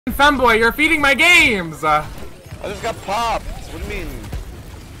Femboy, you're feeding my games! I just got popped. What do you mean?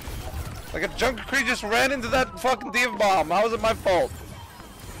 Like a junk creature just ran into that fucking div bomb. How is it my fault?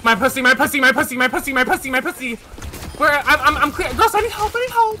 My pussy, my pussy, my pussy, my pussy, my pussy, my pussy. Where I'm clear. Girls, I need help, I need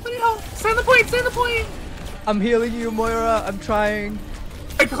help, I need help. Stay on the point, stay on the point. I'm healing you, Moira. I'm trying.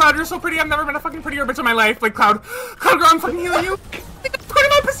 Like, Cloud, you're so pretty. I've never been a fucking prettier bitch in my life. Like, Cloud, girl, I'm fucking healing you. Put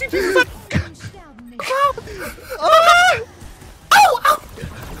my pussy, Jesus. Cloud. Oh, ow.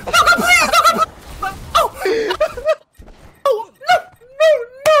 No, God, please, no, God, please. Oh. Oh, no.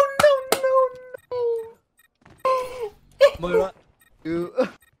 Moira, you.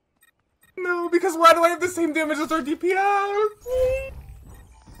 No, because why do I have the same damage as our DPS?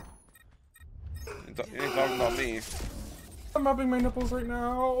 You ain't talking about me. I'm rubbing my nipples right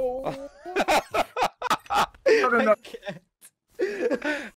now. I can't.